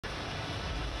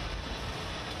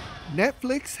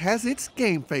Netflix has its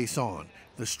game face on.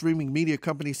 The streaming media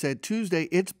company said Tuesday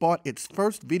it's bought its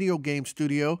first video game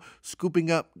studio, scooping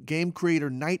up game creator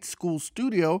Night School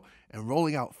Studio and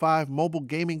rolling out 5 mobile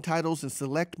gaming titles in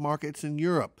select markets in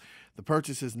Europe. The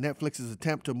purchase is Netflix's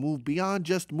attempt to move beyond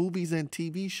just movies and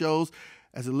TV shows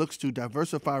as it looks to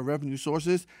diversify revenue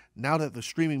sources now that the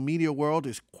streaming media world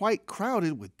is quite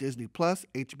crowded with Disney+,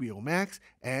 HBO Max,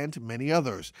 and many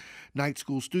others. Night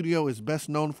School Studio is best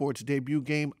known for its debut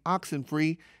game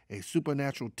Oxenfree, a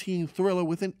supernatural teen thriller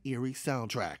with an eerie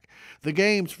soundtrack. The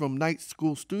games from Night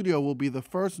School Studio will be the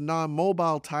first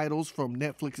non-mobile titles from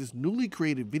Netflix's newly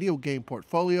created video game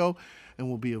portfolio and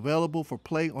will be available for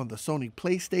play on the Sony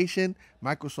PlayStation,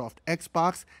 Microsoft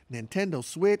Xbox, Nintendo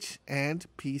Switch, and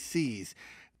PCs.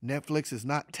 Netflix is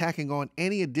not tacking on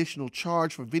any additional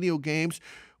charge for video games,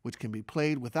 which can be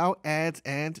played without ads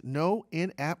and no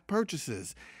in-app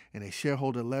purchases. In a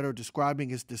shareholder letter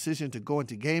describing its decision to go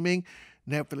into gaming,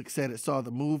 Netflix said it saw the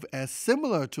move as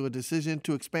similar to a decision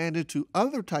to expand into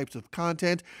other types of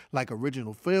content like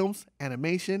original films,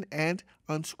 animation, and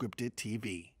unscripted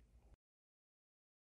TV.